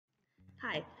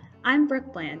Hi, I'm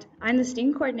Brooke Bland. I'm the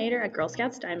student coordinator at Girl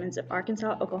Scouts Diamonds of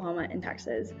Arkansas, Oklahoma, and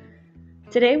Texas.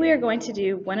 Today we are going to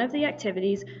do one of the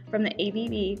activities from the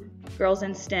ABB Girls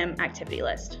in STEM activity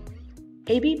list.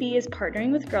 ABB is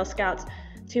partnering with Girl Scouts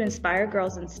to inspire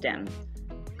girls in STEM.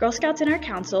 Girl Scouts in our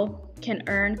council can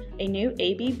earn a new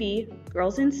ABB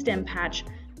Girls in STEM patch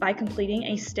by completing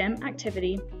a STEM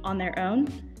activity on their own,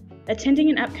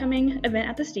 attending an upcoming event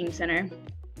at the STEAM Center,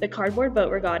 the Cardboard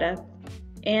Boat Regatta,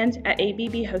 and at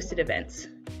ABB hosted events.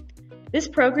 This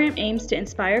program aims to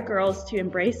inspire girls to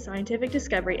embrace scientific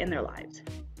discovery in their lives.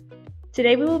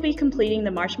 Today we will be completing the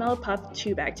Marshmallow Puff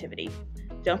Tube activity.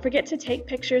 Don't forget to take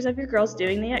pictures of your girls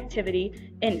doing the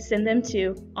activity and send them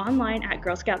to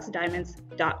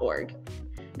online@girlscoutsdiamonds.org.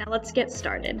 Now let's get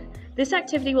started. This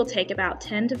activity will take about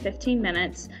 10 to 15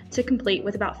 minutes to complete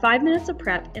with about 5 minutes of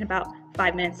prep and about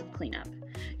 5 minutes of cleanup.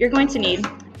 You're going to need a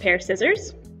pair of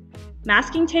scissors,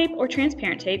 masking tape or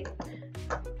transparent tape,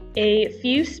 a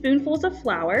few spoonfuls of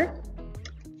flour,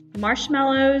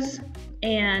 marshmallows,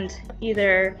 and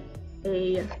either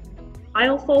a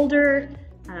file folder,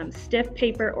 stiff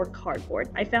paper, or cardboard.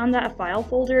 I found that a file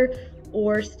folder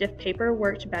or stiff paper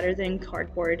worked better than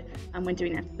cardboard when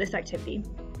doing this activity.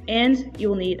 And you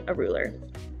will need a ruler.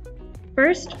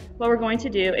 First, what we're going to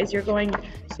do is you're going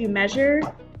to measure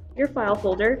your file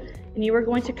folder and you are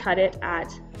going to cut it at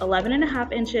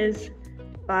 11.5 inches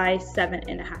by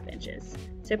 7.5 inches.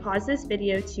 So pause this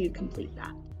video to complete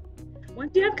that.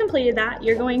 Once you have completed that,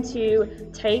 you're going to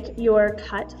take your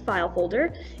cut file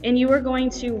folder and you are going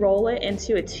to roll it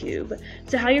into a tube.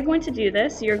 So how you're going to do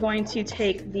this, you're going to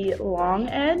take the long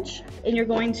edge and you're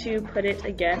going to put it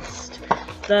against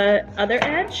the other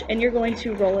edge and you're going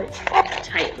to roll it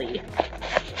tightly,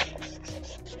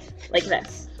 like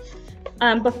this.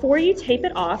 Before you tape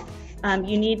it off,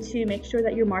 you need to make sure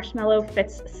that your marshmallow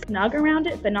fits snug around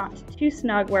it, but not too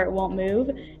snug where it won't move,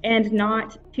 and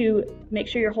make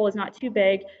sure your hole is not too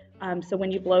big, so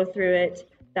when you blow through it,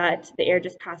 that the air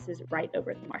just passes right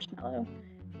over the marshmallow.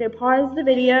 So pause the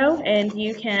video and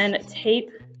you can tape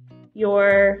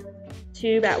your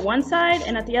tube at one side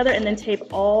and at the other, and then tape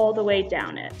all the way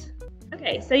down it.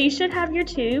 Okay, so you should have your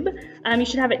tube. You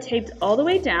should have it taped all the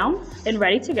way down and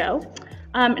ready to go.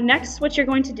 Next, what you're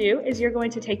going to do is you're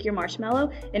going to take your marshmallow,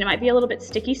 and it might be a little bit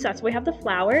sticky, so that's why we have the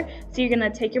flour. So you're going to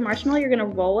take your marshmallow, you're going to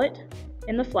roll it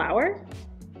in the flour.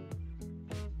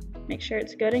 Make sure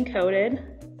it's good and coated.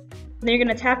 And then you're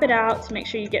going to tap it out to make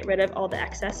sure you get rid of all the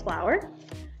excess flour.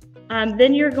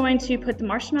 Then you're going to put the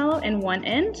marshmallow in one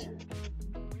end,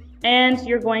 and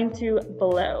you're going to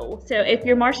blow. So if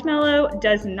your marshmallow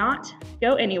does not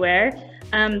go anywhere,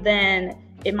 then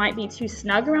it might be too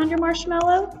snug around your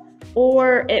marshmallow,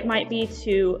 or it might be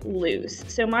too loose.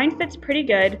 So mine fits pretty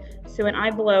good, so when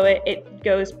I blow it, it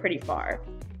goes pretty far,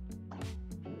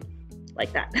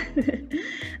 like that.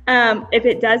 If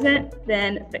it doesn't,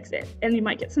 then fix it. And you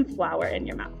might get some flour in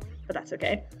your mouth, but that's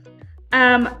okay.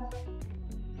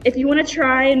 If you want to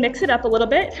try and mix it up a little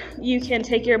bit, you can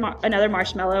take another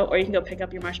marshmallow, or you can go pick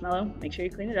up your marshmallow, make sure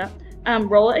you clean it up,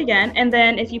 roll it again, and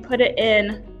then if you put it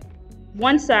in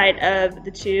one side of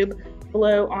the tube,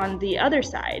 blow on the other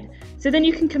side. So then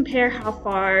you can compare how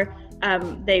far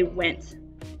they went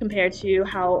compared to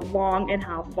how long and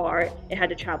how far it had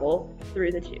to travel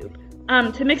through the tube.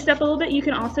 To mix it up a little bit, you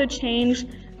can also change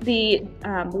the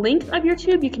length of your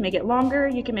tube. You can make it longer,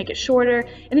 you can make it shorter,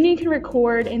 and then you can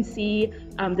record and see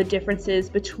the differences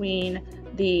between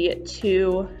the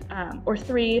 2 or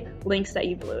 3 lengths that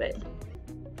you blew it.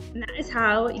 And that is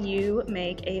how you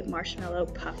make a marshmallow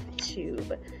puff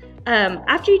tube.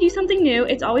 After you do something new,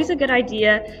 it's always a good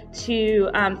idea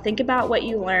to think about what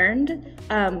you learned.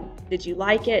 Did you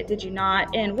like it? Did you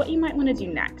not? And what you might want to do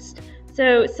next.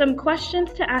 So some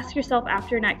questions to ask yourself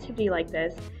after an activity like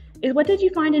this is, what did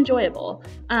you find enjoyable?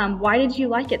 Why did you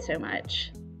like it so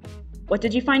much? What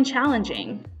did you find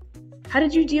challenging? How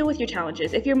did you deal with your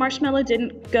challenges? If your marshmallow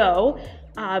didn't go,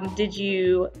 did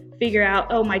you figure out,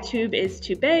 oh, my tube is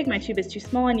too big, my tube is too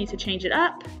small, I need to change it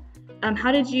up?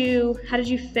 How did you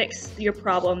fix your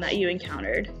problem that you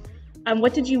encountered?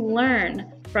 What did you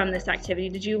learn from this activity?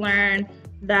 Did you learn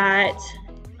that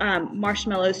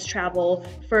marshmallows travel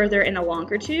further in a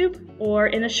longer tube or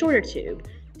in a shorter tube?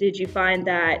 Did you find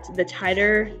that the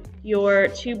tighter your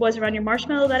tube was around your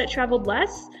marshmallow, that it traveled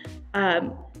less?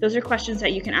 Those are questions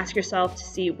that you can ask yourself to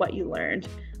see what you learned.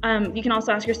 You can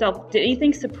also ask yourself, did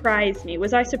anything surprise me?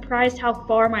 Was I surprised how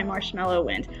far my marshmallow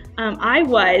went? I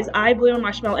was. I blew a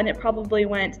marshmallow and it probably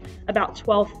went about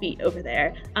 12 feet over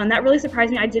there. That really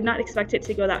surprised me. I did not expect it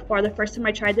to go that far. The first time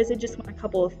I tried this, it just went a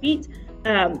couple of feet.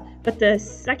 But the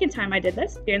second time I did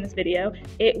this, during this video,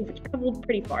 it traveled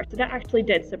pretty far. So that actually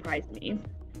did surprise me.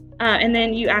 And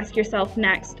then you ask yourself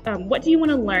next, what do you want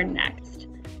to learn next?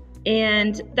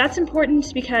 And that's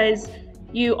important because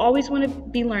you always want to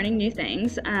be learning new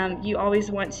things. You always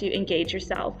want to engage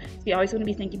yourself. So you always want to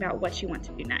be thinking about what you want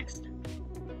to do next.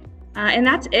 And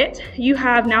that's it. You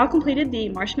have now completed the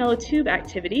marshmallow tube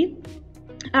activity.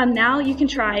 Now you can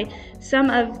try some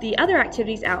of the other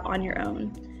activities out on your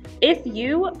own. If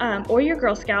you or your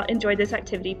Girl Scout enjoyed this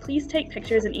activity, please take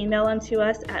pictures and email them to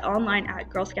us at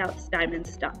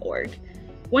online@girlscoutsdiamonds.org.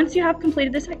 Once you have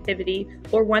completed this activity,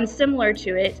 or one similar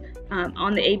to it,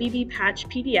 on the ABB Patch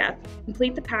PDF,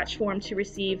 complete the patch form to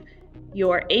receive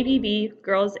your ABB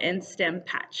Girls STEM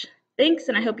patch. Thanks,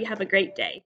 and I hope you have a great day.